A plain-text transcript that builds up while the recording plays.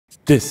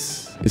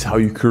This is how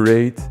you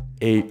create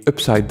a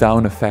upside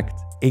down effect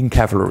in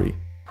Cavalry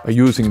by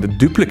using the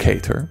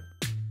duplicator,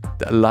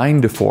 the align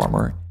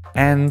deformer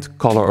and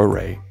color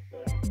array.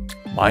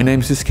 My name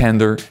is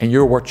Iskander and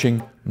you're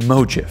watching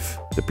Mojif,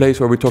 the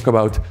place where we talk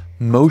about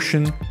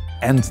motion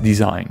and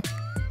design.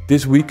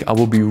 This week I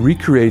will be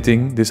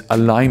recreating this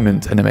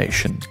alignment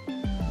animation.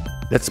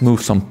 Let's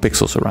move some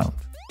pixels around.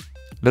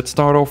 Let's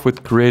start off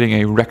with creating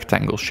a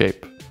rectangle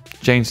shape.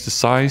 Change the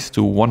size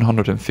to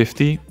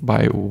 150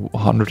 by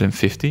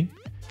 150.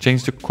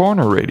 Change the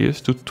corner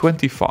radius to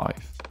 25.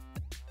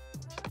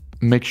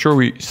 Make sure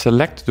we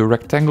select the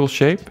rectangle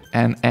shape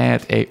and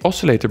add a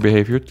oscillator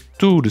behavior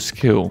to the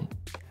scale.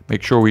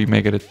 Make sure we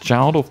make it a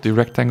child of the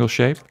rectangle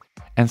shape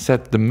and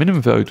set the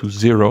minimum value to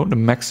 0, the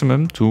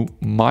maximum to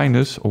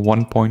minus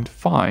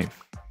 1.5.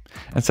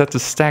 And set the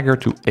stagger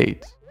to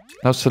 8.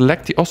 Now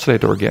select the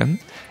oscillator again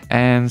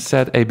and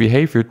set a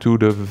behavior to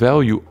the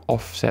value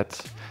offset.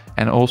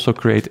 And also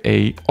create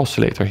a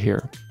oscillator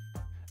here.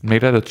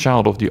 Make that a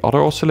child of the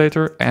other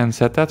oscillator and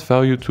set that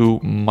value to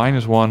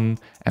 -1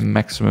 and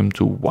maximum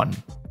to 1.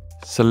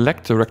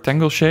 Select the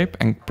rectangle shape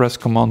and press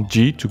Command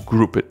G to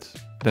group it.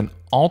 Then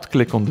Alt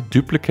click on the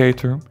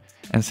duplicator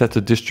and set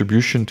the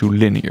distribution to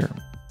linear.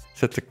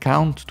 Set the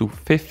count to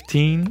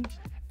 15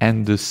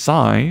 and the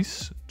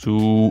size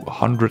to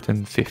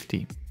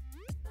 150.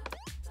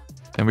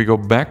 Then we go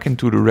back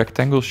into the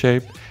rectangle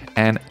shape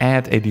and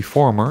add a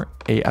deformer,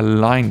 a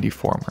align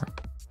deformer.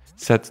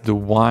 Set the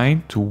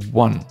Y to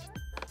 1.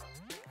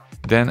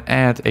 Then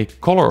add a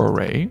color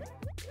array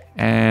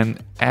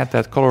and add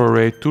that color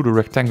array to the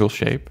rectangle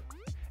shape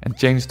and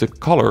change the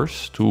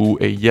colors to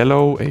a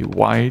yellow, a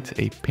white,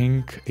 a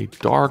pink, a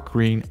dark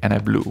green and a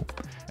blue.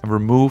 And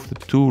remove the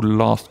two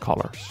last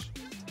colors.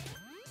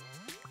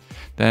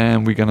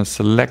 Then we're gonna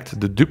select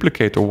the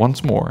duplicator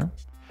once more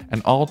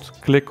and Alt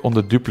click on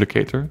the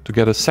duplicator to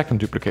get a second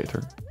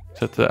duplicator.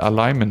 Set the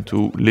alignment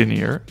to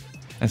linear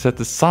and set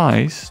the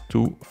size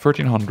to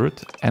 1300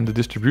 and the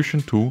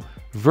distribution to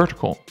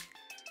vertical.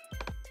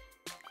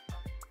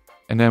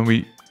 And then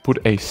we put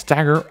a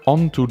stagger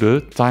onto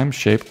the time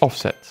shape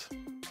offset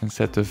and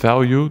set the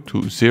value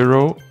to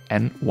 0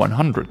 and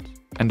 100.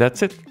 And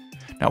that's it.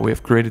 Now we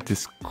have created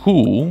this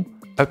cool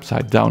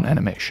upside down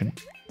animation.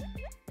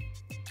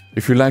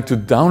 If you'd like to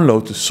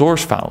download the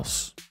source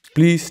files,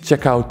 please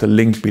check out the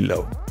link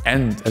below.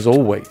 And as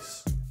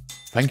always,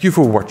 thank you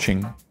for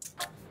watching.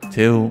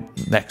 Till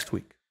next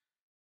week.